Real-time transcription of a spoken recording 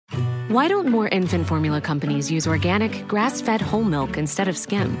Why don't more infant formula companies use organic, grass-fed whole milk instead of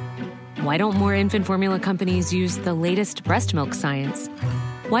skim? Why don't more infant formula companies use the latest breast milk science?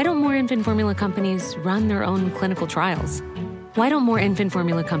 Why don't more infant formula companies run their own clinical trials? Why don't more infant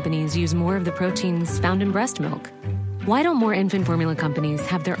formula companies use more of the proteins found in breast milk? Why don't more infant formula companies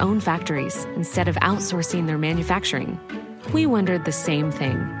have their own factories instead of outsourcing their manufacturing? We wondered the same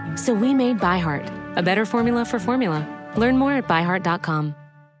thing. So we made ByHeart, a better formula for formula. Learn more at byheart.com.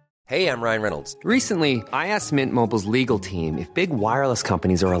 Hey, I'm Ryan Reynolds. Recently, I asked Mint Mobile's legal team if big wireless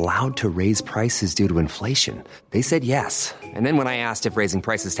companies are allowed to raise prices due to inflation. They said yes. And then when I asked if raising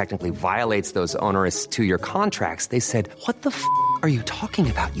prices technically violates those onerous two-year contracts, they said, "What the f*** are you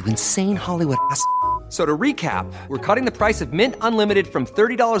talking about, you insane Hollywood ass?" So to recap, we're cutting the price of Mint Unlimited from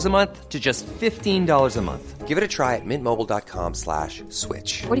 $30 a month to just $15 a month. Give it a try at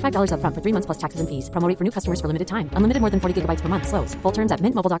mintmobile.com/switch. $45 up front for 3 months plus taxes and fees. Promo rate for new customers for limited time. Unlimited more than 40 gigabytes per month. Slows full terms at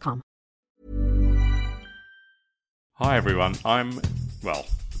mintmobile.com. Hi everyone,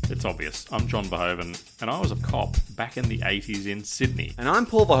 it's obvious. I'm John Verhoeven, and I was a cop back in the 80s in Sydney. And I'm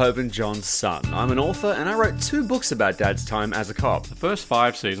Paul Verhoeven, John's son. I'm an author, and I wrote 2 books about Dad's time as a cop. The first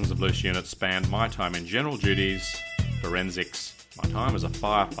 5 seasons of Loose Units spanned my time in general duties, forensics, my time as a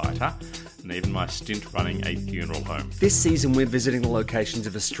firefighter, and even my stint running a funeral home. This season, we're visiting the locations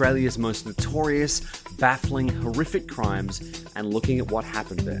of Australia's most notorious, baffling, horrific crimes and looking at what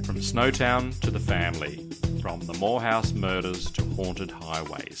happened there. From Snowtown to the family, from the Morehouse murders to haunted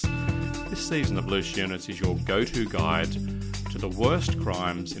highways. This season of Loose Units is your go-to guide to the worst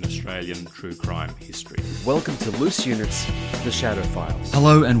crimes in Australian true crime history. Welcome to Loose Units, The Shadow Files.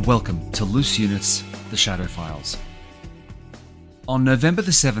 Hello and welcome to Loose Units, The Shadow Files. On November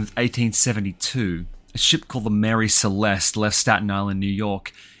the 7th, 1872, a ship called the Mary Celeste left Staten Island, New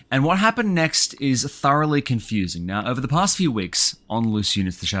York, and what happened next is thoroughly confusing. Now, over the past few weeks on Loose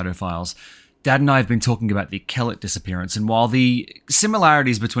Units, The Shadow Files, Dad and I have been talking about the Kellett disappearance, and while the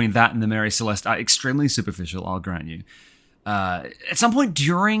similarities between that and the Mary Celeste are extremely superficial, I'll grant you, at some point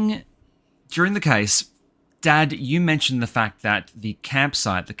during the case, Dad, you mentioned the fact that the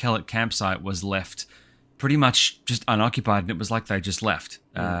campsite, the Kellett campsite, was left pretty much just unoccupied, and it was like they just left.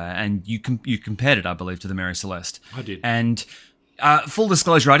 And you compared it, I believe, to the Mary Celeste. I did. And full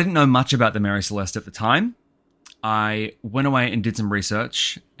disclosure, I didn't know much about the Mary Celeste at the time. I went away and did some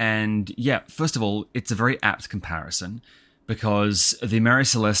research, and yeah, first of all, it's a very apt comparison because the Mary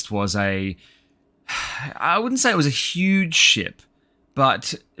Celeste was I wouldn't say it was a huge ship,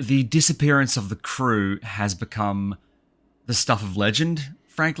 but the disappearance of the crew has become the stuff of legend.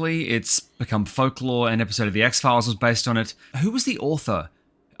 Frankly, it's become folklore. An episode of The X-Files was based on it. Who was the author?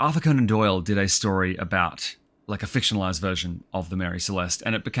 Arthur Conan Doyle did a story about, like, a fictionalized version of the Mary Celeste,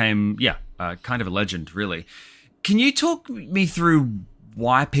 and it became, kind of a legend, really. Can you talk me through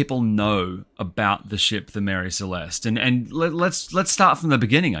why people know about the ship, the Mary Celeste? And let's start from the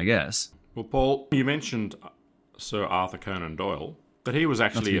beginning, I guess. Well, Paul, you mentioned Sir Arthur Conan Doyle, but he was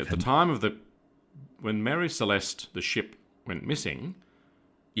actually at the time of when Mary Celeste, the ship, went missing.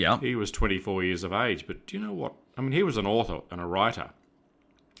 Yeah. He was 24 years of age, but do you know what? I mean, he was an author and a writer.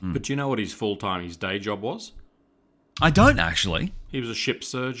 But do you know what his his day job was? I don't, actually. He was a ship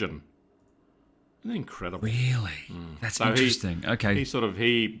surgeon. Isn't that incredible? Really? That's interesting.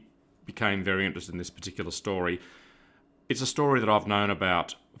 He became very interested in this particular story. It's a story that I've known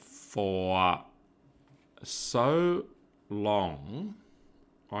about for so long,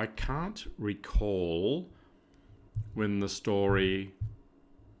 I can't recall when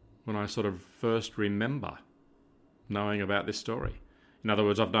I sort of first remember knowing about this story. In other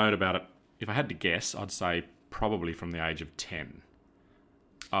words, I've known about it, if I had to guess, I'd say probably from the age of 10.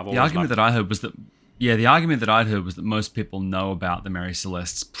 The argument that I'd heard was that most people know about the Mary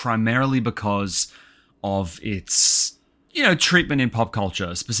Celeste primarily because of its, treatment in pop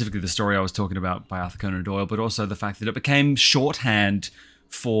culture, specifically the story I was talking about by Arthur Conan Doyle, but also the fact that it became shorthand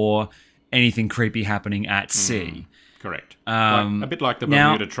for anything creepy happening at sea. Correct. A bit like the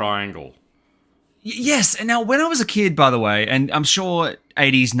Bermuda Triangle. Yes, and now when I was a kid, by the way, and I'm sure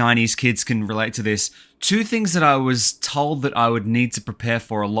 80s, 90s kids can relate to this, 2 things that I was told that I would need to prepare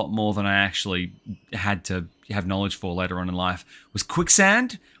for a lot more than I actually had to have knowledge for later on in life was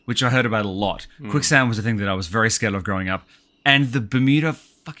quicksand, which I heard about a lot. Quicksand was a thing that I was very scared of growing up, and the Bermuda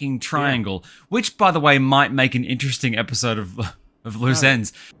fucking Triangle, which, by the way, might make an interesting episode of Loose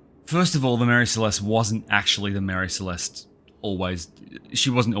Ends. First of all, the Mary Celeste wasn't actually the Mary Celeste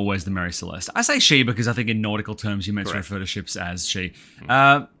she wasn't always the Mary Celeste. I say she because I think in nautical terms you meant to refer to ships as she.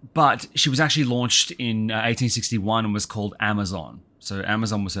 But she was actually launched in 1861 and was called Amazon. So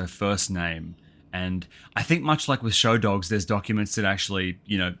Amazon was her first name. And I think much like with Show Dogs, there's documents that actually,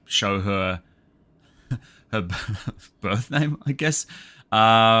 show her birth name, I guess.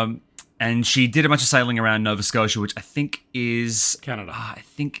 And she did a bunch of sailing around Nova Scotia, which I think is... Canada.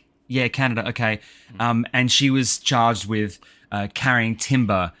 Canada, okay. And she was charged with carrying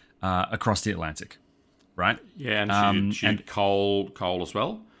timber across the Atlantic, right? Yeah, and she had coal as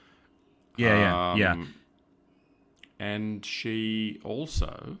well. Yeah. And she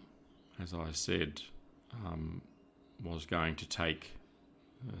also, as I said, was going to take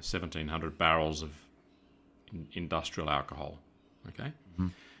 1,700 barrels of industrial alcohol. Okay? Mm-hmm.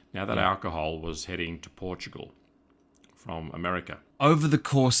 Now that alcohol was heading to Portugal from America. Over the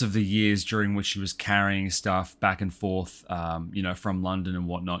course of the years during which she was carrying stuff back and forth, from London and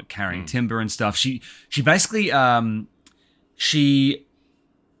whatnot, carrying timber and stuff, she basically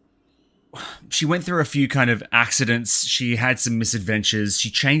she went through a few kind of accidents. She had some misadventures. She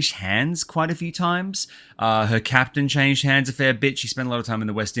changed hands quite a few times. Her captain changed hands a fair bit. She spent a lot of time in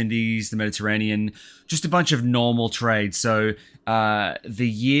the West Indies, the Mediterranean, just a bunch of normal trade. So the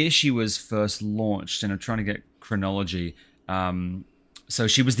year she was first launched, and I'm trying to get chronology. So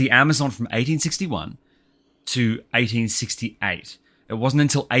she was the Amazon from 1861 to 1868. It wasn't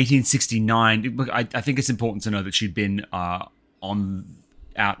until 1869. I think it's important to know that she'd been out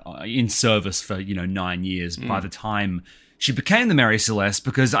in service for 9 years by the time she became the Mary Celeste,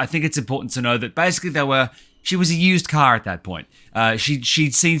 because I think it's important to know that basically she was a used car at that point.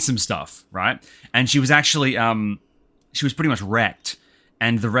 She'd seen some stuff, right? And she was actually she was pretty much wrecked,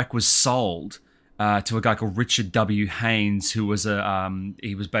 and the wreck was sold to a guy called Richard W. Haynes, who was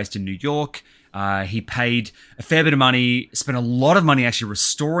he was based in New York. He paid a fair bit of money, spent a lot of money actually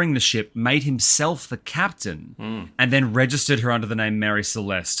restoring the ship, made himself the captain, and then registered her under the name Mary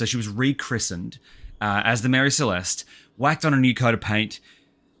Celeste. So she was rechristened as the Mary Celeste, whacked on a new coat of paint.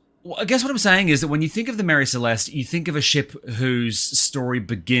 Well, I guess what I'm saying is that when you think of the Mary Celeste, you think of a ship whose story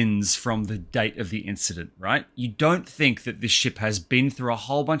begins from the date of the incident, right? You don't think that this ship has been through a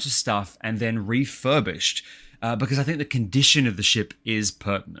whole bunch of stuff and then refurbished, because I think the condition of the ship is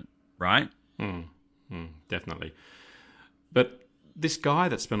pertinent, right? Definitely. But this guy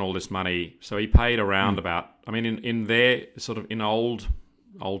that spent all this money, so he paid around about, in their sort of in old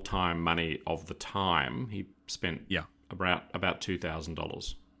time money of the time, he spent about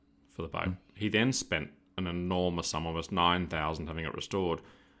 $2,000 for the boat. He then spent an enormous sum, almost $9,000, having it restored.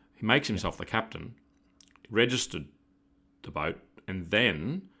 He makes himself the captain, registered the boat, and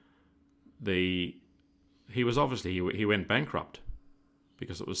then he went bankrupt,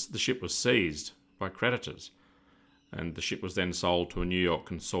 because the ship was seized by creditors, and the ship was then sold to a New York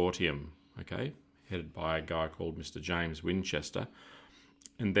consortium, okay, headed by a guy called Mr. James Winchester.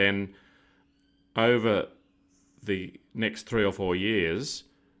 And then over the next 3 or 4 years,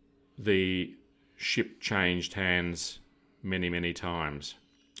 the ship changed hands many, many times.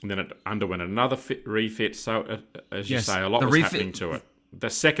 And then it underwent another refit. So, as you say, a lot was happening to it.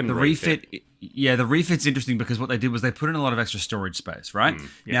 The refit. The refit's interesting because what they did was they put in a lot of extra storage space, right?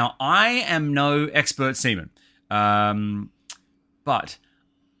 Now, I am no expert seaman, but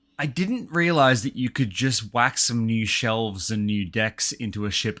I didn't realize that you could just whack some new shelves and new decks into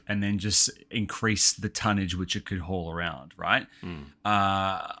a ship and then just increase the tonnage which it could haul around, right?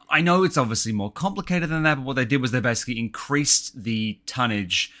 I know it's obviously more complicated than that, but what they did was they basically increased the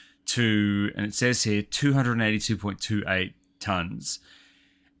tonnage to, and it says here, 282.28 tons.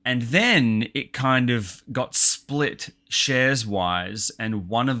 And then it kind of got split shares-wise, and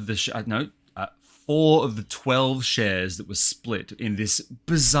one of the 4 of the 12 shares that was split in this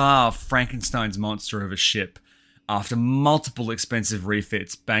bizarre Frankenstein's monster of a ship after multiple expensive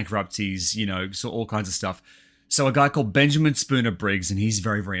refits, bankruptcies, so all kinds of stuff. So a guy called Benjamin Spooner Briggs, and he's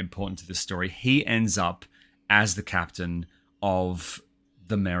very, very important to this story, he ends up as the captain of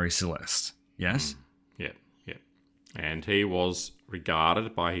the Mary Celeste. Yes? Yeah. And he was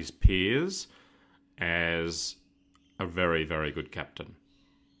regarded by his peers as a very, very good captain.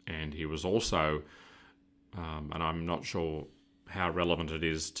 And he was also, and I'm not sure how relevant it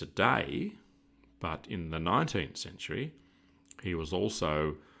is today, but in the 19th century, he was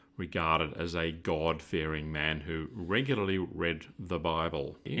also regarded as a God-fearing man who regularly read the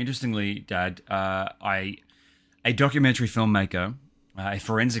Bible. Interestingly, Dad, a documentary filmmaker, a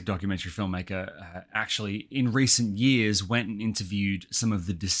forensic documentary filmmaker, actually in recent years went and interviewed some of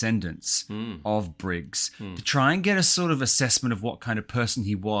the descendants of Briggs to try and get a sort of assessment of what kind of person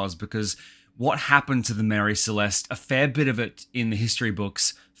he was, because what happened to the Mary Celeste, a fair bit of it in the history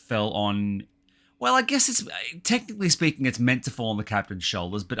books fell on Well, I guess it's technically speaking, it's meant to fall on the captain's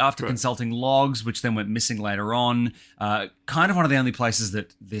shoulders. But after consulting logs, which then went missing later on, kind of one of the only places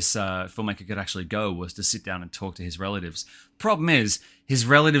that this filmmaker could actually go was to sit down and talk to his relatives. Problem is, his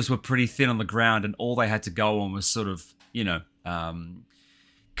relatives were pretty thin on the ground, and all they had to go on was sort of,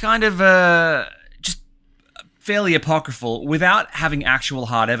 just fairly apocryphal. Without having actual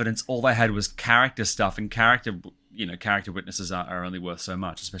hard evidence, all they had was character stuff, and character witnesses are only worth so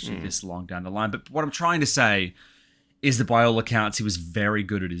much, especially this long down the line. But what I'm trying to say is that by all accounts, he was very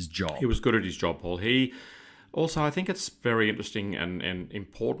good at his job. He was good at his job, Paul. He also, I think it's very interesting and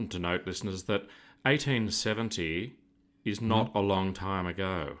important to note, listeners, that 1870 is not a long time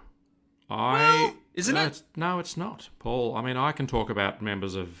ago. Isn't it? No, it's not, Paul. I mean, I can talk about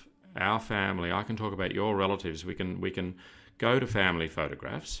members of our family. I can talk about your relatives. We can go to family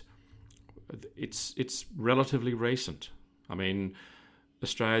photographs. It's relatively recent. I mean,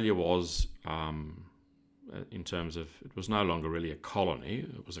 Australia was, in terms of, it was no longer really a colony.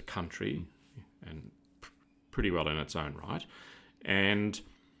 It was a country, and pretty well in its own right. And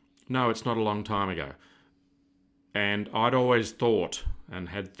no, it's not a long time ago. And I'd always thought, and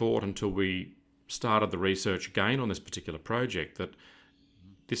had thought until we started the research again on this particular project, that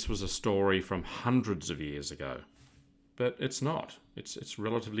this was a story from hundreds of years ago. But it's not. It's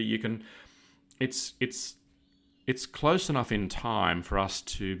relatively, It's close enough in time for us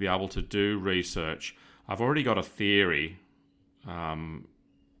to be able to do research. I've already got a theory, because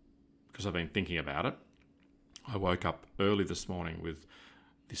I've been thinking about it. I woke up early this morning with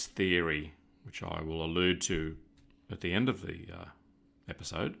this theory, which I will allude to at the end of the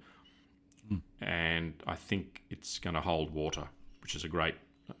episode, and I think it's going to hold water, which is a great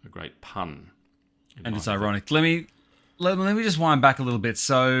pun. And it's ironic. Let me just wind back a little bit.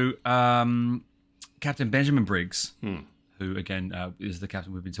 So, Captain Benjamin Briggs, who again is the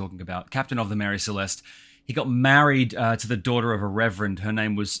captain we've been talking about, captain of the Mary Celeste, he got married to the daughter of a reverend. Her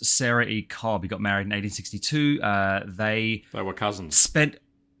name was Sarah E. Cobb. He got married in 1862. They were cousins.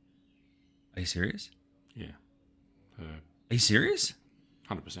 Are you serious? Yeah. Are you serious?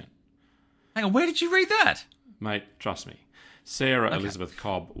 100%. Hang on, where did you read that? Mate, trust me. Sarah Elizabeth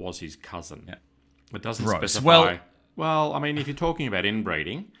Cobb was his cousin. Yeah. It doesn't Gross. specify... Well, I mean, if you're talking about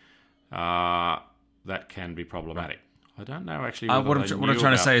inbreeding, that can be problematic. Right. I don't know, actually, what I'm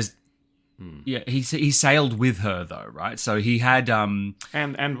trying to say is... Yeah, he sailed with her, though, right? So he had... and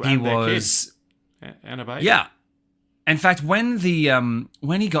he was... Kids. And a baby. Yeah. In fact, when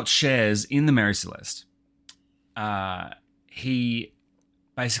he got shares in the Mary Celeste, he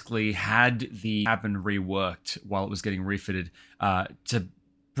basically had the cabin reworked while it was getting refitted to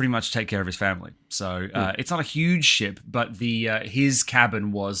pretty much take care of his family. So it's not a huge ship, but his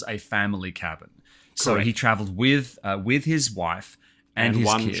cabin was a family cabin. So he travelled with his wife and his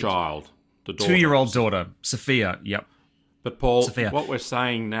one kid. Child, the daughter. 2-year-old daughter, Sophia. Yep. But Paul, Sophia. What we're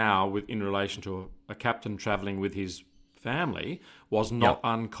saying now in relation to a captain travelling with his family was not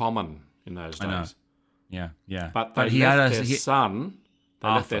uncommon in those days. I know. Yeah. But he left their son. They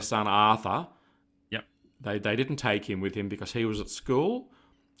Arthur. left their son Arthur. Yep. They didn't take him with him because he was at school,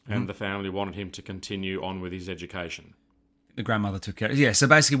 and the family wanted him to continue on with his education. The grandmother took care. Yeah. So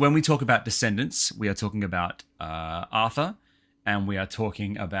basically, when we talk about descendants, we are talking about Arthur, and we are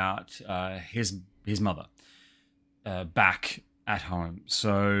talking about his mother back at home.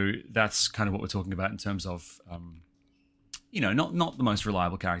 So that's kind of what we're talking about in terms of. Not the most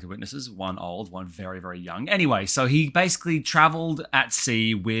reliable character witnesses. One old, one very, very young. Anyway, so he basically travelled at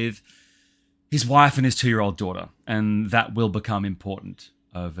sea with his wife and his 2-year-old daughter, and that will become important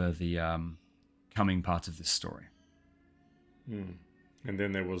over the coming parts of this story. And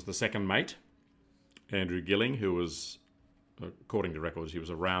then there was the second mate, Andrew Gilling, who was, according to records, he was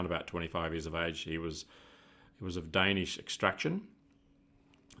around about 25 years of age. He was of Danish extraction.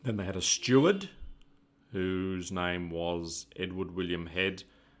 Then they had a steward, whose name was Edward William Head,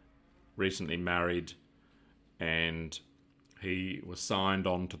 recently married, and he was signed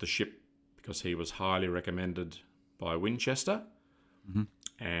on to the ship because he was highly recommended by Winchester. Mm-hmm.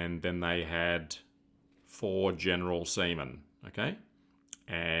 And then they had 4 general seamen, okay?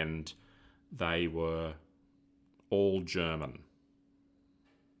 And they were all German.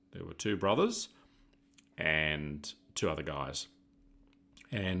 There were 2 brothers and 2 other guys.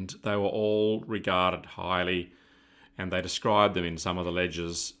 And they were all regarded highly, and they described them in some of the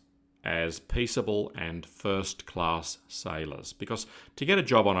ledgers as peaceable and first-class sailors. Because to get a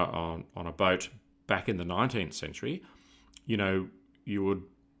job on a boat back in the 19th century, you would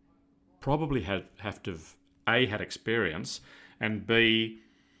probably have to have A, had experience, and B,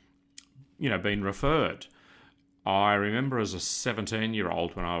 been referred. I remember as a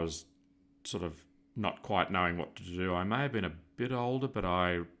 17-year-old when I was sort of not quite knowing what to do. I may have been a bit older, but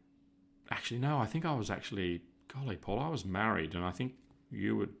I think I was actually, golly, Paul, I was married, and I think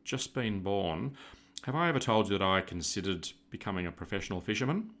you had just been born. Have I ever told you that I considered becoming a professional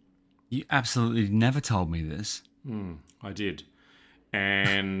fisherman? You absolutely never told me this. I did.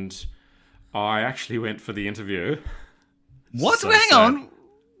 And I actually went for the interview. What? So Hang sad. on.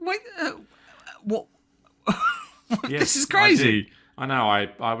 Wait. What? Yes, This is crazy. I know.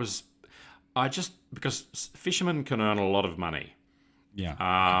 I just because fishermen can earn a lot of money.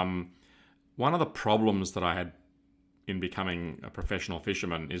 Yeah. One of the problems that I had in becoming a professional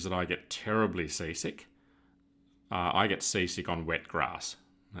fisherman is that I get terribly seasick. I get seasick on wet grass.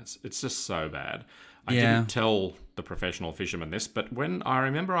 It's just so bad. I didn't tell the professional fisherman this, but when I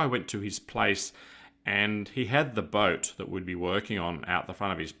remember I went to his place and he had the boat that we'd be working on out the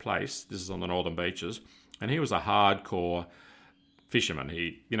front of his place. This is on the northern beaches. And he was a hardcore fisherman.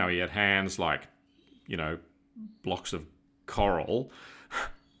 He had hands like, blocks of coral.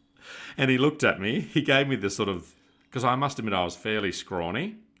 And he looked at me. He gave me this sort of, because I must admit I was fairly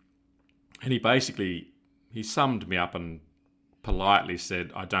scrawny. And he summed me up and politely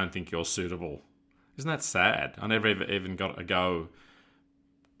said, "I don't think you're suitable." Isn't that sad? I never even got a go.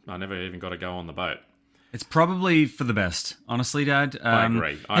 I never even got a go on the boat. It's probably for the best, honestly, Dad. I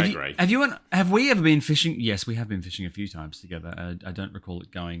agree. I agree. Have we ever been fishing? Yes, we have been fishing a few times together. I don't recall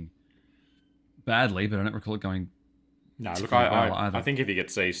it going badly, but I don't recall it going. No, look, well I think if you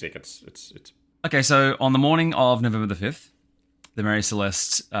get seasick, it's. Okay, so on the morning of November the 5th, the Mary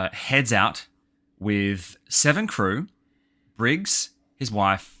Celeste heads out with 7 crew, Briggs, his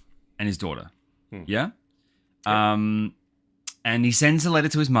wife, and his daughter. Yeah? And he sends a letter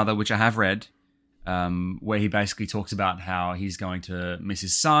to his mother, which I have read, where he basically talks about how he's going to miss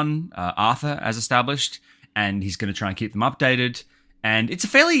his son, Arthur, as established, and he's going to try and keep them updated. And it's a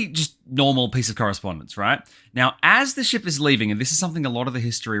fairly just normal piece of correspondence, right? Now, as the ship is leaving, and this is something a lot of the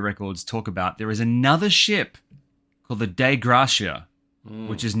history records talk about, there is another ship called the De Gracia,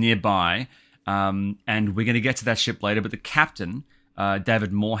 which is nearby. And we're going to get to that ship later, but the captain,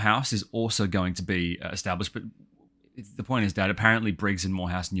 David Morehouse, is also going to be established. But the point is, Dad, apparently Briggs and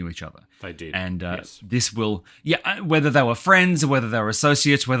Morehouse knew each other. They did. And yes. This will, whether they were friends or whether they were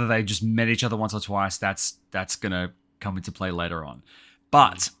associates, whether they just met each other once or twice, that's going to come into play later on.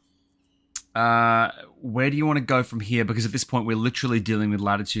 But where do you want to go from here? Because at this point, we're literally dealing with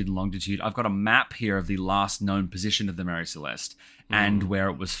latitude and longitude. I've got a map here of the last known position of the Mary Celeste and where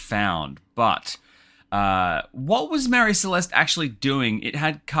it was found. But what was Mary Celeste actually doing? It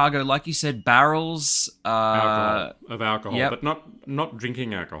had cargo, like you said, barrels of alcohol, yep. but not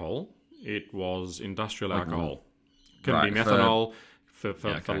drinking alcohol. It was industrial alcohol. Could Right, be methanol for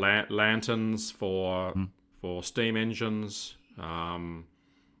okay. lanterns, for steam engines.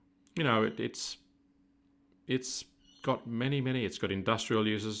 It's got many. It's got industrial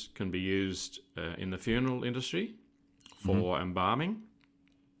uses. Can be used in the funeral industry for embalming.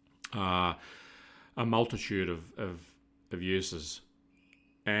 A multitude of uses,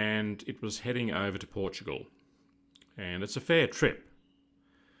 and it was heading over to Portugal, and it's a fair trip.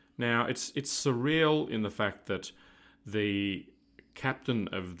 Now it's surreal in the fact that the captain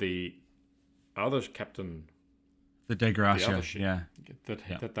of the other captain, the De Gracia, the other ship,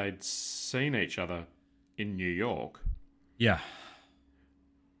 that they'd seen each other in New York. Yeah.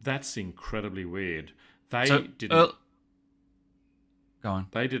 That's incredibly weird. Go on.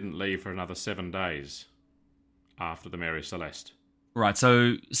 They didn't leave for another 7 days after the Mary Celeste. Right,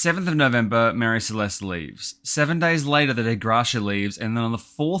 so 7th of November, Mary Celeste leaves. 7 days later, the De Gracia leaves, and then on the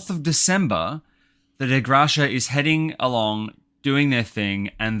 4th of December, the De Gracia is heading along, doing their thing,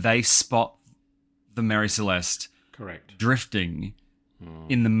 and they spot the Mary Celeste Correct. drifting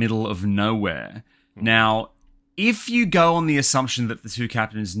in the middle of nowhere. Now, if you go on the assumption that the two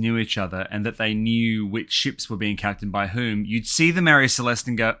captains knew each other and that they knew which ships were being captained by whom, you'd see the Mary Celeste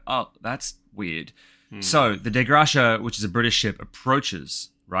and go, "Oh, that's weird." So the De Gracia, which is a British ship,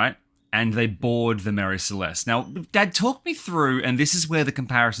 approaches, right? And they board the Mary Celeste. Now, Dad, talk me through, and this is where the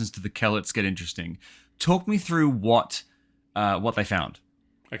comparisons to the Kellets get interesting. Talk me through what they found.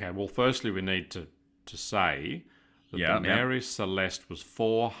 Okay, well, firstly, we need to say that the Mary Celeste was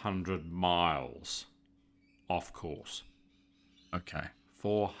 400 miles off course. Okay.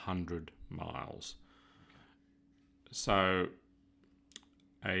 400 miles. So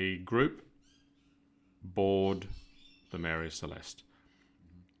a group board the Mary Celeste.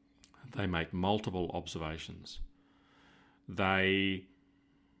 They make multiple observations. There's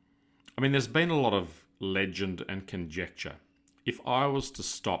been a lot of legend and conjecture. If I was to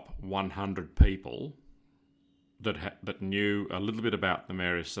stop 100 people that knew a little bit about the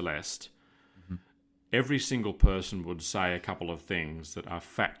Mary Celeste, every single person would say a couple of things that are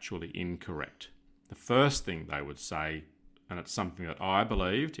factually incorrect. The first thing they would say, and it's something that I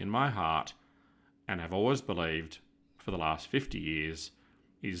believed in my heart and have always believed for the last 50 years,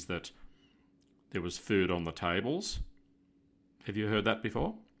 is that there was food on the tables. Have you heard that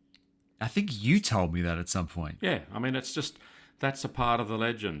before? I think you told me that at some point. Yeah, I mean, it's just, that's a part of the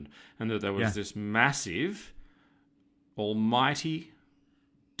legend. And that there was this massive, almighty,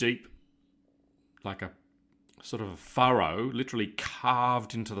 deep, like a sort of a furrow, literally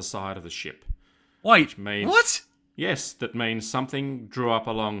carved into the side of the ship. Wait, Which means, what? Yes, that means something drew up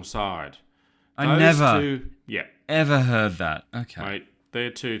alongside. I never yeah, ever heard that. Okay. right.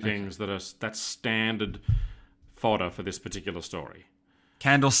 They're two things that's standard fodder for this particular story.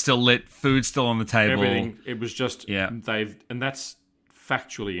 Candles still lit, food still on the table. Everything. It was just and that's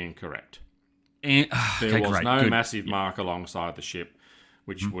factually incorrect. There was no massive mark alongside the ship,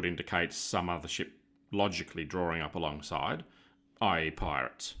 which would indicate some other ship logically drawing up alongside, i.e.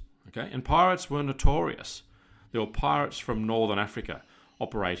 pirates. Okay, and pirates were notorious. There were pirates from northern Africa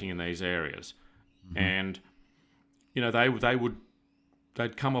operating in these areas, and you know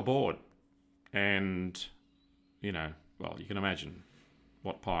they'd come aboard, and you know, well, you can imagine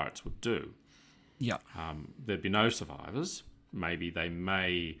what pirates would do. Yeah. There'd be no survivors. Maybe they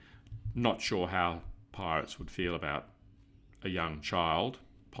may, not sure how pirates would feel about a young child.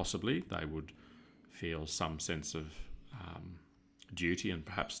 Possibly they would feel some sense of duty and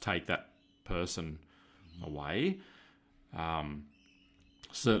perhaps take that person away.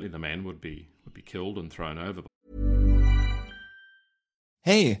 Certainly the men would be killed and thrown overboard.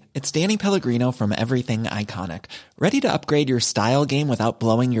 Hey, it's Danny Pellegrino from Everything Iconic. Ready to upgrade your style game without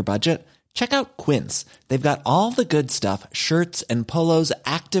blowing your budget? Check out Quince. They've got all the good stuff, shirts and polos,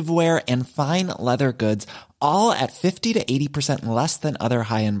 activewear, and fine leather goods, all at 50 to 80% less than other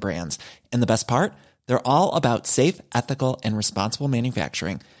high-end brands. And the best part? They're all about safe, ethical, and responsible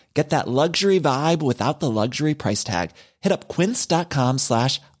manufacturing. Get that luxury vibe without the luxury price tag. Hit up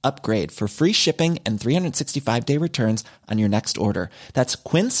quince.com/upgrade for free shipping and 365-day returns on your next order. That's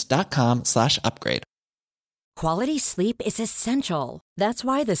quince.com/upgrade. Quality sleep is essential. That's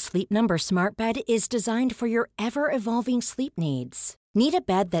why the Sleep Number Smart Bed is designed for your ever-evolving sleep needs. Need a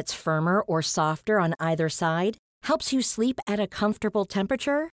bed that's firmer or softer on either side? Helps you sleep at a comfortable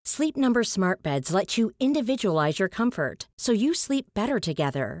temperature? Sleep Number Smart Beds let you individualize your comfort so you sleep better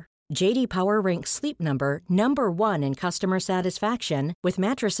together. J.D. Power ranks Sleep Number number 1 in customer satisfaction with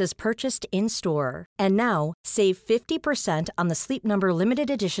mattresses purchased in-store. And now, save 50% on the Sleep Number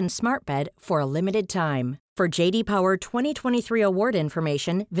Limited Edition Smart Bed for a limited time. For J.D. Power 2023 award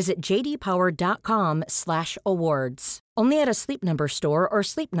information, visit jdpower.com/awards. Only at a Sleep Number store or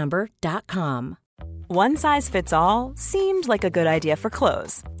sleepnumber.com. One size fits all seemed like a good idea for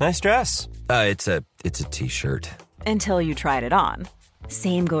clothes. Nice dress. It's a t-shirt. Until you tried it on.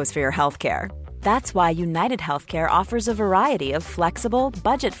 Same goes for your healthcare. That's why United Healthcare offers a variety of flexible,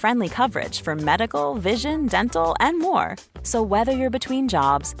 budget-friendly coverage for medical, vision, dental, and more. So whether you're between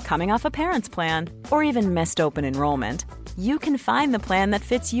jobs, coming off a parent's plan, or even missed open enrollment, you can find the plan that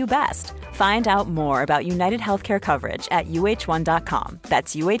fits you best. Find out more about United Healthcare coverage at uh1.com.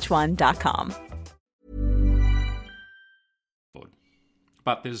 That's uh1.com.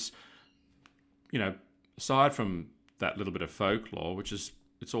 But there's, you know, aside from that little bit of folklore, which is,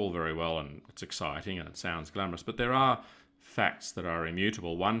 it's all very well and it's exciting and it sounds glamorous, but there are facts that are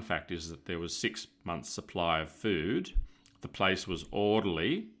immutable. One fact is that there was 6 months' supply of food. The place was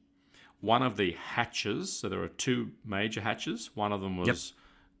orderly. One of the hatches, so there are 2 major hatches, one of them was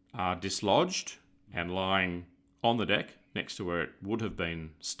dislodged and lying on the deck next to where it would have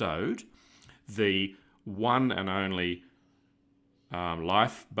been stowed. The one and only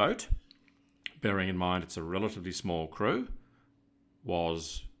lifeboat, bearing in mind it's a relatively small crew,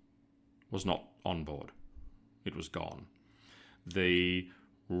 was not on board. It was gone. The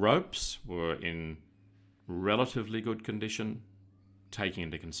ropes were in relatively good condition, taking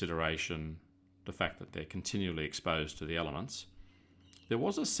into consideration the fact that they're continually exposed to the elements. There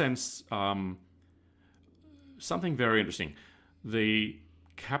was a sense, something very interesting. The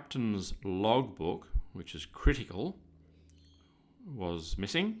captain's logbook, which is critical, was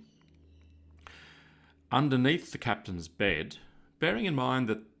missing. Underneath the captain's bed, bearing in mind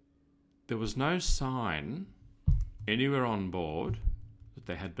that there was no sign anywhere on board that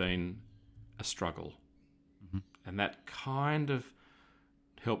there had been a struggle. Mm-hmm. And that kind of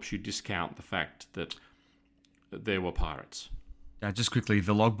helps you discount the fact that there were pirates. Just quickly,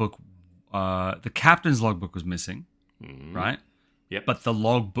 the logbook, the captain's logbook was missing, right? Yep. But the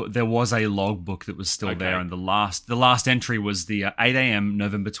logbook, there was a logbook that was still there, and the last entry was the 8 a.m.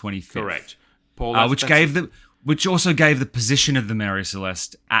 November 25th. Correct. Paul, which also gave the position of the Mary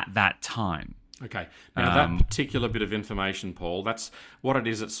Celeste at that time. Okay. Now, that particular bit of information, Paul, that's what it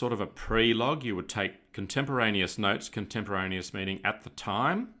is. It's sort of a pre-log. You would take contemporaneous notes, contemporaneous meaning at the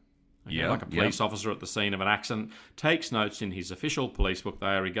time. Okay, like a police officer at the scene of an accident takes notes in his official police book. They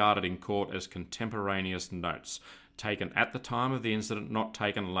are regarded in court as contemporaneous notes, taken at the time of the incident, not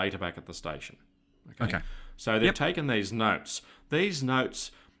taken later back at the station. Okay. So they've taken these notes. These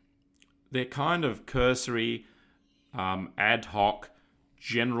notes, they're kind of cursory, ad hoc,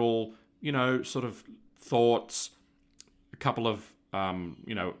 general, sort of thoughts, a couple of,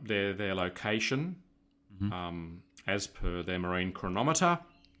 their location, as per their marine chronometer.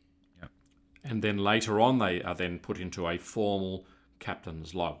 And then later on, they are then put into a formal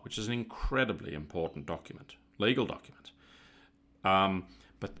captain's log, which is an incredibly important document, legal document.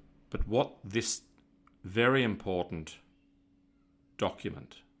 But what this very important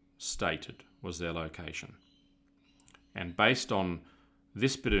document stated was their location. And based on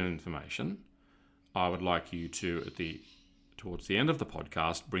this bit of information, I would like you to, towards the end of the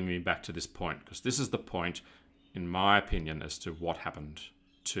podcast, bring me back to this point, because this is the point, in my opinion, as to what happened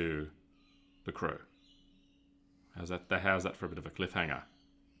to the crew. How's that for a bit of a cliffhanger?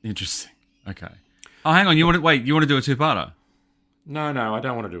 Interesting. Okay. Oh, hang on. You want to do a two-parter? No, I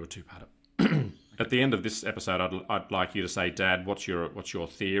don't want to do a two-parter. At the end of this episode, I'd like you to say, Dad, what's your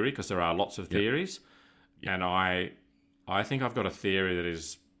theory? Because there are lots of theories, and I think I've got a theory that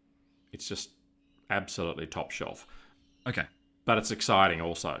it's just absolutely top shelf. Okay. But it's exciting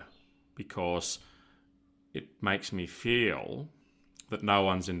also, because it makes me feel that no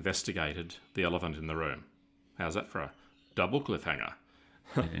one's investigated the elephant in the room. How's that for a double cliffhanger?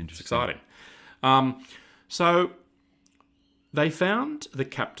 Yeah, It's exciting. So they found the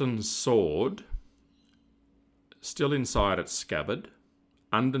captain's sword still inside its scabbard,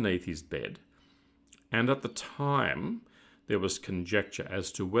 underneath his bed, and at the time there was conjecture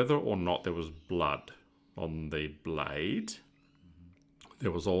as to whether or not there was blood on the blade.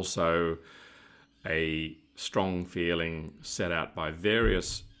 There was also a strong feeling set out by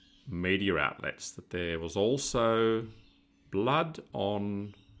various media outlets that there was also blood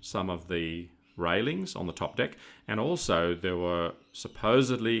on some of the railings on the top deck, and also there were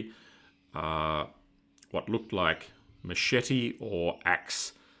supposedly what looked like machete or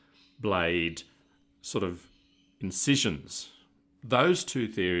axe blade sort of incisions. Those two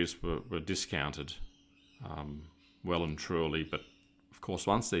theories were discounted well and truly, but of course,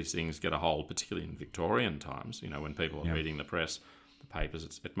 once these things get a hold, particularly in Victorian times, when people are reading the press, the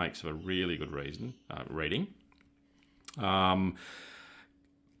papers, it makes for a really good reading. Now,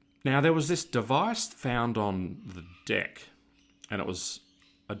 there was this device found on the deck, and it was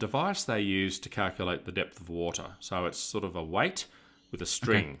a device they used to calculate the depth of water. So it's sort of a weight with a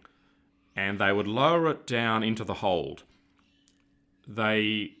string, and they would lower it down into the hold.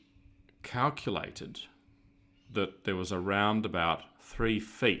 They calculated that there was around about 3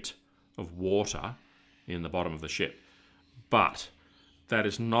 feet of water in the bottom of the ship. But that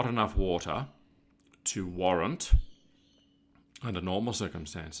is not enough water to warrant, under normal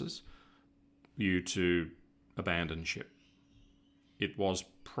circumstances, you to abandon ship. It was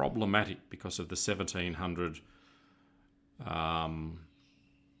problematic because of the 1,700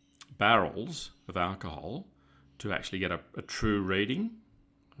 barrels of alcohol to actually get a true reading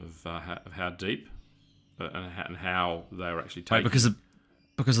of how deep and how they were actually taking. Wait,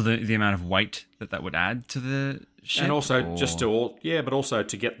 because of the amount of weight that would add to the ship? And also but also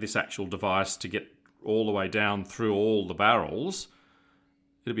to get this actual device to get all the way down through all the barrels,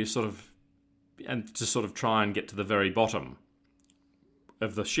 it'd be and to sort of try and get to the very bottom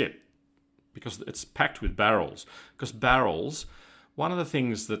of the ship, because it's packed with barrels. Because barrels, one of the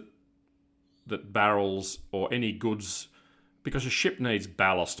things that barrels or any goods, because a ship needs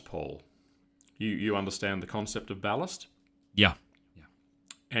ballast, Paul. You understand the concept of ballast? Yeah.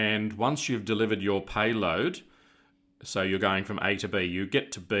 And once you've delivered your payload, so you're going from A to B, you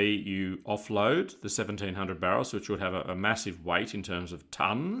get to B, you offload the 1,700 barrels, which would have a massive weight in terms of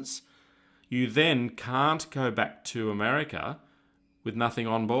tons. You then can't go back to America with nothing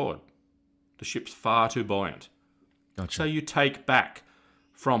on board. The ship's far too buoyant. Gotcha. So you take back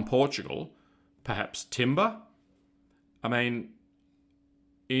from Portugal, perhaps timber. I mean,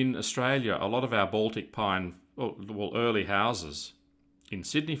 in Australia, a lot of our Baltic pine, early houses in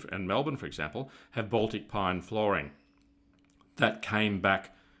Sydney and Melbourne, for example, have Baltic pine flooring. That came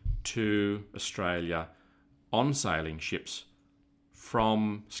back to Australia on sailing ships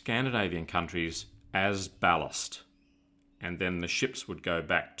from Scandinavian countries as ballast. And then the ships would go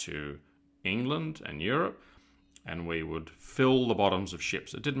back to England and Europe, and we would fill the bottoms of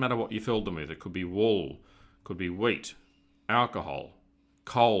ships. It didn't matter what you filled them with. It could be wool, could be wheat, alcohol,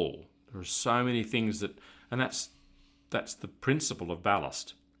 coal. There are so many things that, and that's the principle of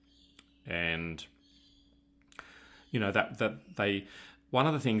ballast. And one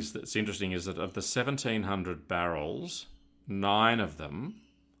of the things that's interesting is that of the 1,700 barrels, 9 of them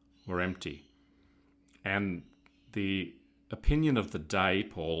were empty. And the opinion of the day,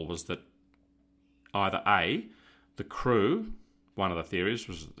 Paul, was that either A, the crew, one of the theories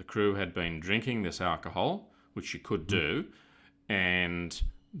was that the crew had been drinking this alcohol, which you could do, and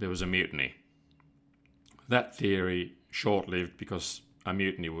there was a mutiny. That theory short-lived because a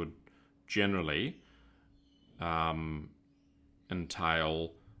mutiny would generally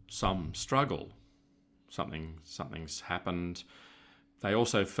entail some struggle. Something's happened. They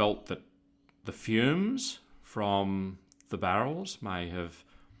also felt that the fumes from the barrels may have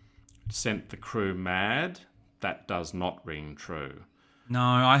sent the crew mad. That does not ring true. No,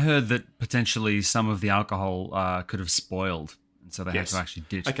 I heard that potentially some of the alcohol could have spoiled, and so they had to actually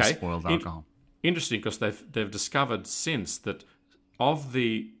ditch the spoiled alcohol. Interesting, because they've discovered since that of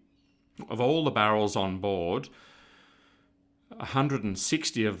all the barrels on board,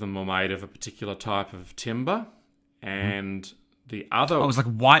 160 of them were made of a particular type of timber, and the other... Oh, it was like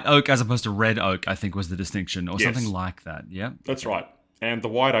white oak as opposed to red oak, I think was the distinction, or Yes. something like that, yeah? That's right. And the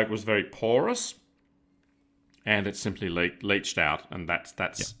white oak was very porous, and it simply leached out, and that's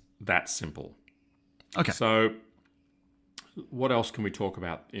that simple. Okay. So what else can we talk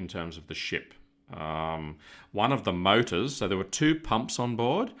about in terms of the ship? One of the motors, so there were 2 pumps on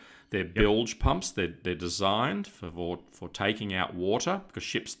board. They're bilge pumps. They're designed for taking out water, because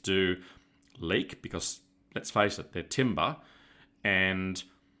ships do leak, because, let's face it, they're timber. And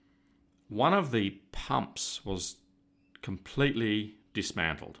one of the pumps was completely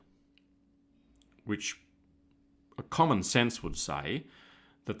dismantled, which a common sense would say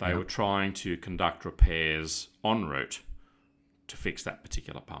that they were trying to conduct repairs en route to fix that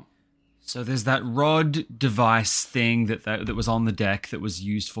particular pump. So there's that rod device thing that was on the deck that was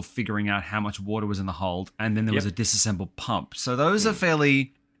used for figuring out how much water was in the hold, and then there was a disassembled pump. So those are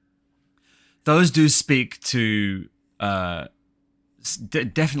fairly... Those do speak to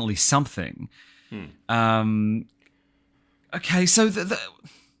definitely something. Okay, so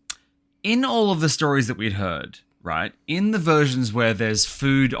in all of the stories that we'd heard, right, in the versions where there's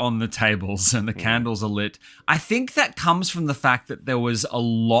food on the tables and the candles are lit, I think that comes from the fact that there was a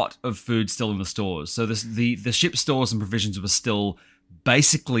lot of food still in the stores. So the ship stores and provisions were still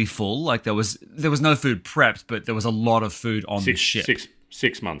basically full. Like there was no food prepped, but there was a lot of food on the ship.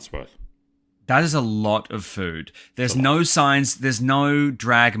 6 months worth. That is a lot of food. There's no signs, there's no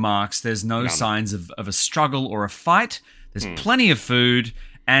drag marks, there's no signs of a struggle or a fight. There's plenty of food,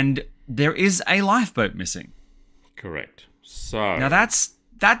 and there is a lifeboat missing. Correct. So now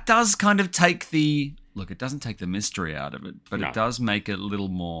that does kind of take it doesn't take the mystery out of it, but it does make it a little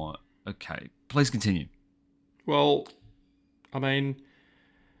more okay. Please continue. Well, I mean,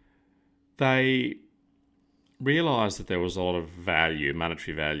 they realised that there was a lot of value,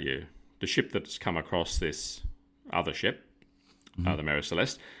 monetary value. The ship that's come across this other ship, the Mary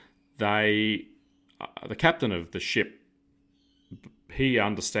Celeste, the captain of the ship, he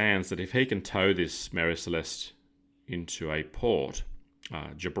understands that if he can tow this Mary Celeste into a port,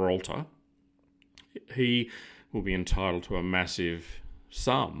 Gibraltar, he will be entitled to a massive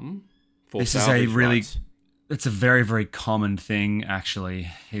sum for salvage rights. It's a very, very common thing, actually.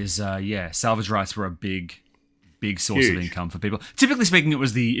 Salvage rights were a big source of income for people. Typically speaking, it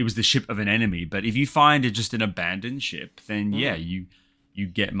was the ship of an enemy, but if you find it just an abandoned ship, then you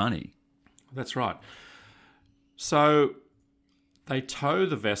get money. That's right. So they tow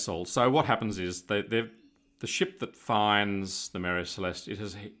the vessel. So what happens is the ship that finds the Mary Celeste, it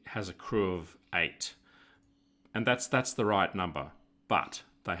has a crew of 8, and that's the right number. But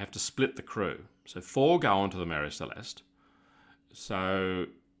they have to split the crew. So 4 go onto the Mary Celeste. So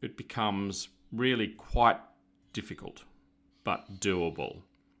it becomes really quite difficult, but doable.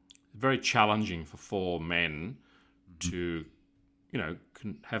 Very challenging for 4 men to,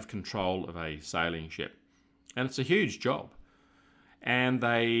 have control of a sailing ship. And it's a huge job. And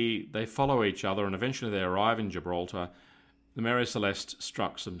they follow each other, and eventually they arrive in Gibraltar. The Mary Celeste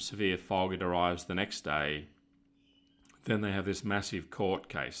struck some severe fog. It arrives the next day. Then they have this massive court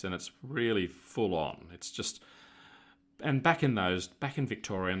case, and it's really full on. It's just... And back in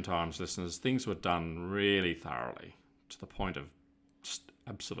Victorian times, listeners, things were done really thoroughly, to the point of just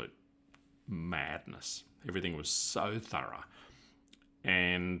absolute madness. Everything was so thorough.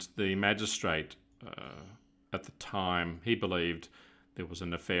 And the magistrate at the time, he believed there was a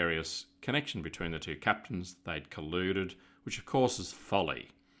nefarious connection between the two captains. They'd colluded, which of course is folly.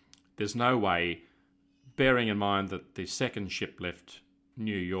 There's no way, bearing in mind that the second ship left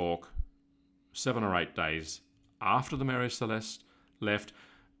New York 7 or 8 days after the Mary Celeste left,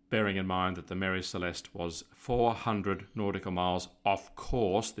 bearing in mind that the Mary Celeste was 400 nautical miles off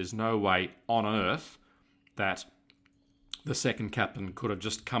course, there's no way on Earth that the second captain could have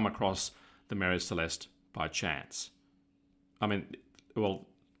just come across the Mary Celeste by chance. I mean, well,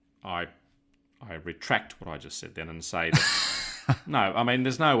 I retract what I just said then and say that no, I mean,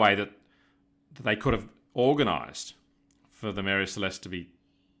 there's no way that they could have organised for the Mary Celeste to be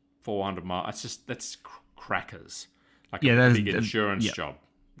 400 miles. That's crackers. Like a big insurance job.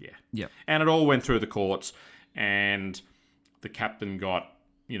 Yeah. Yeah. And it all went through the courts, and the captain got,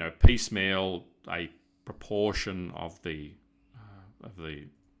 piecemeal a proportion of the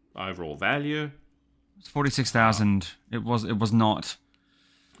overall value. It's 46,000. It was not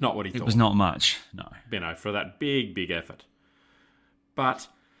what he thought. It was not much. No. For that big effort. But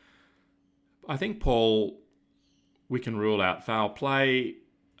I think, Paul, we can rule out foul play,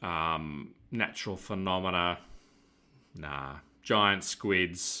 natural phenomena, giant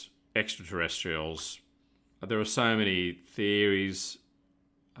squids, extraterrestrials. There are so many theories,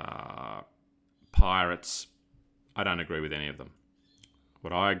 pirates. I don't agree with any of them.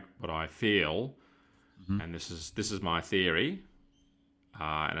 What I feel, and this is my theory,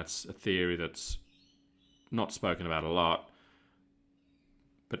 and it's a theory that's not spoken about a lot,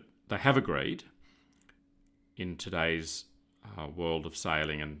 but they have agreed in today's world of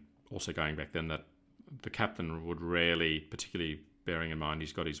sailing, and also going back then, that the captain would rarely, particularly bearing in mind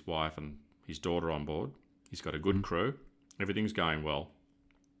he's got his wife and his daughter on board, he's got a good crew, everything's going well.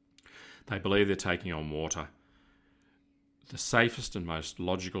 They believe they're taking on water. The safest and most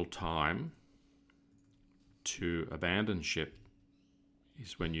logical time to abandon ship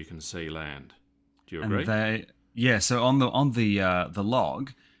is when you can see land. Do you agree? So on the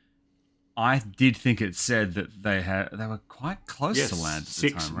log, I did think it said that they were quite close to land at the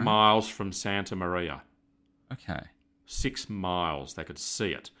time, right? 6 miles from Santa Maria. Okay. 6 miles. They could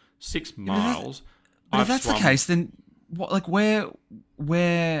see it. 6 miles. But if that's the case, then what? Like where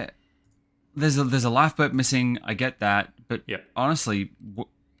there's a lifeboat missing. I get that, but honestly,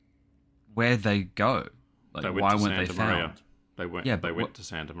 where'd they go? Like, why weren't they found? They went to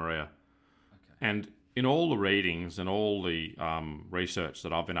Santa Maria. Okay. And in all the readings and all the research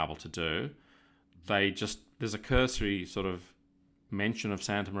that I've been able to do, there's a cursory sort of mention of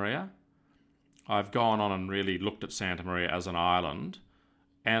Santa Maria. I've gone on and really looked at Santa Maria as an island,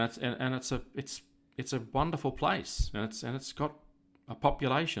 and it's a wonderful place, and it's got a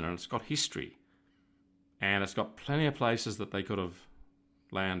population, and it's got history, and it's got plenty of places that they could have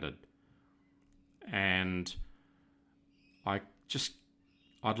landed. And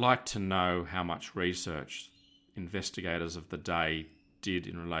I'd like to know how much research investigators of the day did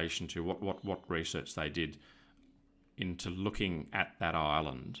in relation to what research they did into looking at that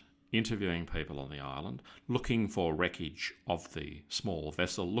island, interviewing people on the island, looking for wreckage of the small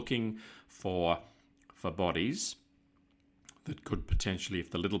vessel, looking for bodies that could potentially, if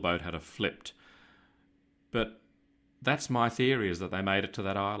the little boat had flipped. But that's my theory, is that they made it to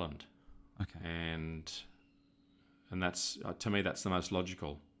that island. Okay. And that's, to me, that's the most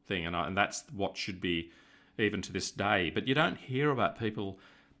logical thing, and that's what should be, even to this day. But you don't hear about people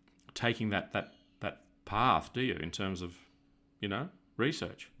taking that path, do you, in terms of,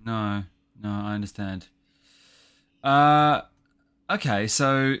 research? No, I understand. Okay,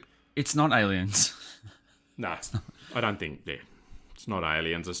 so it's not aliens. No, I don't think. Yeah, it's not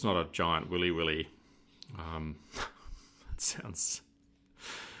aliens. It's not a giant willy. It sounds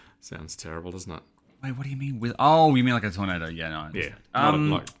terrible, doesn't it? Wait, what do you mean? You mean like a tornado? Yeah, no. I understand.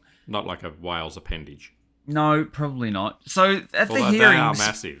 Yeah, not like a whale's appendage. No, probably not. So at the hearings, they are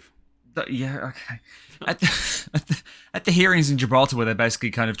massive. Okay. At the hearings in Gibraltar, where they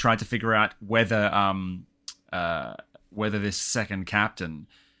basically kind of tried to figure out whether this second captain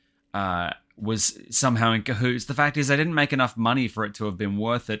was somehow in cahoots. The fact is, they didn't make enough money for it to have been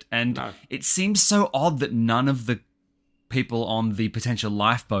worth it, and it seems so odd that none of the people on the potential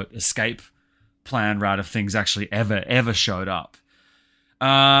lifeboat escape plan route of things actually ever showed up.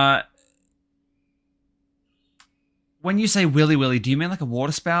 When you say willy, do you mean like a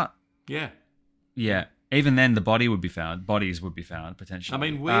water spout? Yeah. Yeah. Even then, the bodies would be found, potentially. I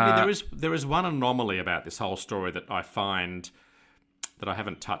mean, weirdly, there is one anomaly about this whole story that I find that I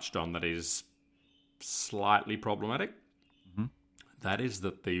haven't touched on that is slightly problematic. Mm-hmm. That is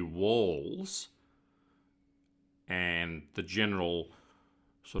that the walls and the general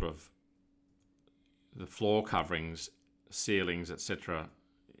sort of the floor coverings ceilings, etc.,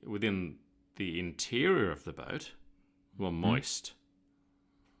 within the interior of the boat were moist.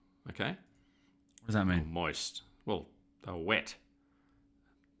 Okay? What does that mean? Moist. Well, they were wet.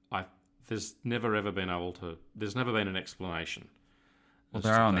 There's never been an explanation. Well,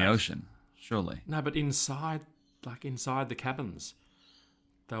 they're on the ocean, surely. No, but inside the cabins,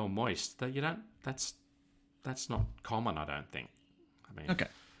 they were moist. That's not common, I don't think. I mean, okay.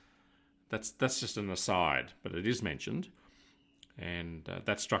 That's just an aside, but it is mentioned, and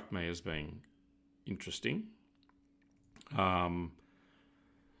that struck me as being interesting.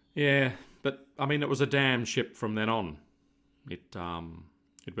 Yeah, but I mean, it was a damn ship from then on. It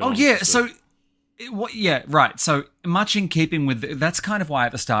Oh yeah, so yeah, right. So much in keeping with that's kind of why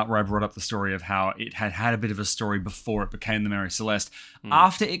at the start where I brought up the story of how it had a bit of a story before it became the Mary Celeste.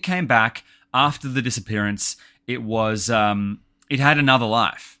 After it came back, after the disappearance, it was it had another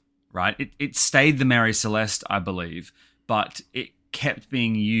life, right? It stayed the Mary Celeste, I believe, but it kept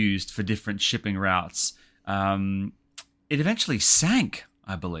being used for different shipping routes. It eventually sank,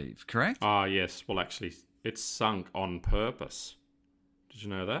 I believe, correct? Ah, yes. Well, actually, it sunk on purpose. Did you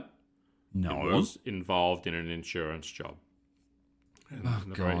know that? No. It was involved in an insurance job.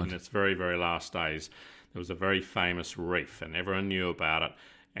 In its very, very last days, there was a very famous reef, and everyone knew about it.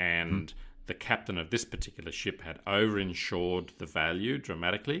 And the captain of this particular ship had over-insured the value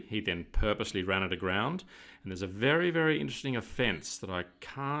dramatically. He then purposely ran it aground. And there's a very, very interesting offence that I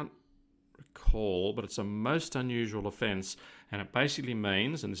can't recall, but it's a most unusual offence. And it basically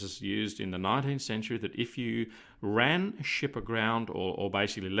means, and this is used in the 19th century, that if you ran a ship aground or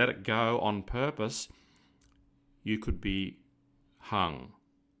basically let it go on purpose, you could be hung.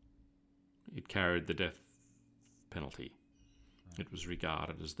 It carried the death penalty. It was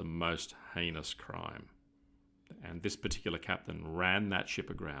regarded as the most heinous crime. And this particular captain ran that ship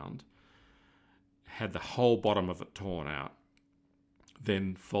aground, had the whole bottom of it torn out,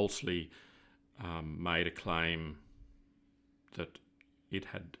 then falsely made a claim that it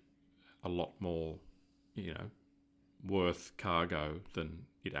had a lot more, worth cargo than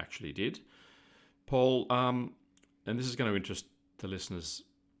it actually did. Paul, and this is going to interest the listeners,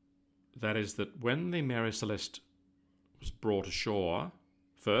 that is that when the Mary Celeste was brought ashore,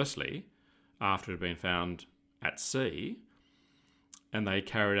 firstly, after it had been found at sea, and they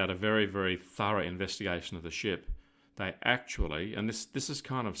carried out a very, very thorough investigation of the ship, they actually, and this is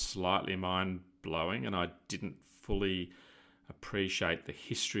kind of slightly mind-blowing, and I didn't fully appreciate the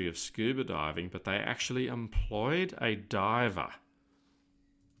history of scuba diving, but they actually employed a diver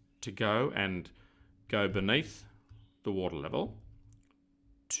to go beneath the water level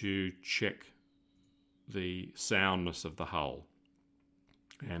to check the soundness of the hull.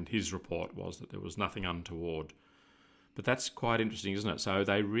 And his report was that there was nothing untoward. But that's quite interesting, isn't it? So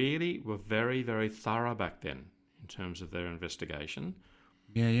they really were very, very thorough back then in terms of their investigation.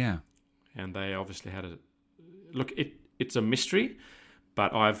 Yeah. And they obviously had look, it's a mystery,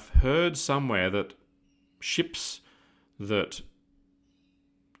 but I've heard somewhere that ships that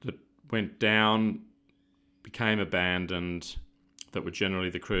went down, became abandoned, that were generally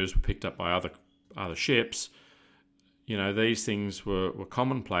the crews were picked up by other ships. These things were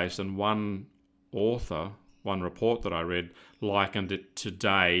commonplace, and one report that I read likened it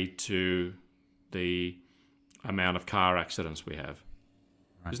today to the amount of car accidents we have.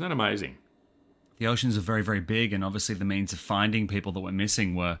 Right. Isn't that amazing? The oceans are very, very big, and obviously the means of finding people that were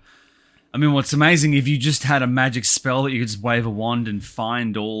missing were... I mean, what's amazing, if you just had a magic spell that you could just wave a wand and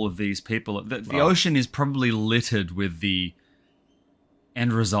find all of these people, the ocean is probably littered with the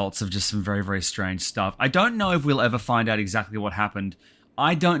end results of just some very, very strange stuff. I don't know if we'll ever find out exactly what happened.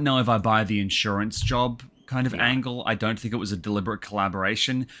 I don't know if I buy the insurance job kind of angle. I don't think it was a deliberate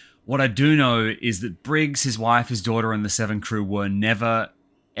collaboration. What I do know is that Briggs, his wife, his daughter, and the 7 crew were never,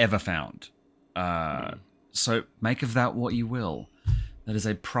 ever found. So make of that what you will. That is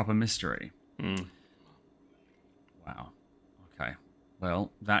a proper mystery. Wow. Okay.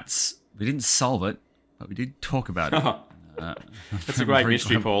 Well, we didn't solve it, but we did talk about it. It's a great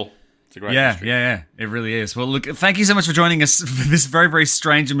mystery, Paul. It's a great mystery. Yeah. It really is. Well, look, thank you so much for joining us for this very, very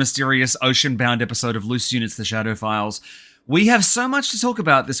strange and mysterious ocean-bound episode of Loose Units, The Shadow Files. We have so much to talk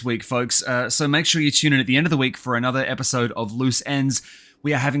about this week, folks, so make sure you tune in at the end of the week for another episode of Loose Ends.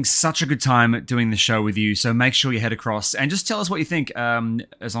 We are having such a good time doing the show with you, so make sure you head across and just tell us what you think,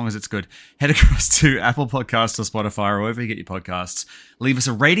 as long as it's good. Head across to Apple Podcasts or Spotify or wherever you get your podcasts. Leave us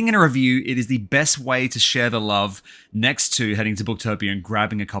a rating and a review. It is the best way to share the love next to heading to Booktopia and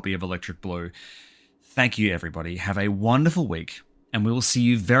grabbing a copy of Electric Blue. Thank you, everybody. Have a wonderful week, and we will see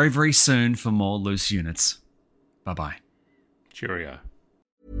you very, very soon for more Loose Units. Bye-bye. Cheerio.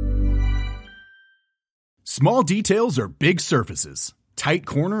 Small details are big surfaces. Tight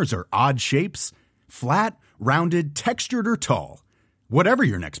corners are odd shapes. Flat, rounded, textured, or tall. Whatever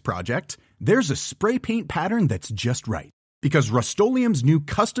your next project, there's a spray paint pattern that's just right. Because Rust-Oleum's new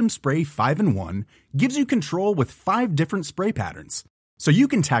Custom Spray 5-in-1 gives you control with 5 different spray patterns. So you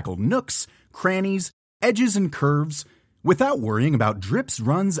can tackle nooks, crannies, edges, and curves without worrying about drips,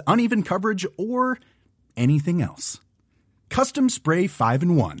 runs, uneven coverage, or anything else. Custom Spray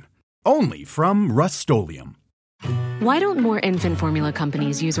 5-in-1. Only from Rust-Oleum. Why don't more infant formula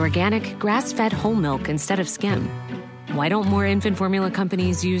companies use organic, grass-fed whole milk instead of skim? Why don't more infant formula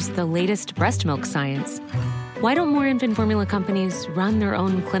companies use the latest breast milk science? Why don't more infant formula companies run their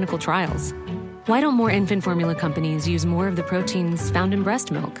own clinical trials? Why don't more infant formula companies use more of the proteins found in breast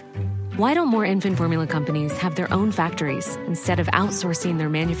milk? Why don't more infant formula companies have their own factories instead of outsourcing their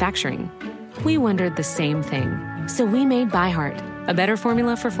manufacturing? We wondered the same thing. So we made ByHeart, a better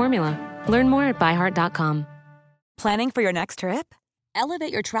formula for formula. Learn more at byheart.com. Planning for your next trip?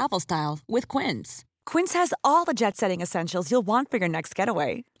 Elevate your travel style with Quince. Quince has all the jet-setting essentials you'll want for your next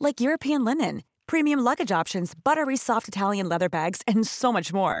getaway, like European linen, premium luggage options, buttery soft Italian leather bags, and so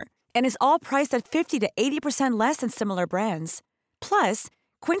much more. And is all priced at 50 to 80% less than similar brands. Plus,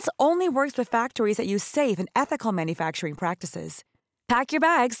 Quince only works with factories that use safe and ethical manufacturing practices. Pack your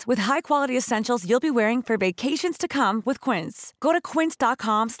bags with high-quality essentials you'll be wearing for vacations to come with Quince. Go to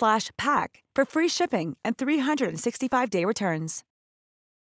quince.com/pack for free shipping and 365-day returns.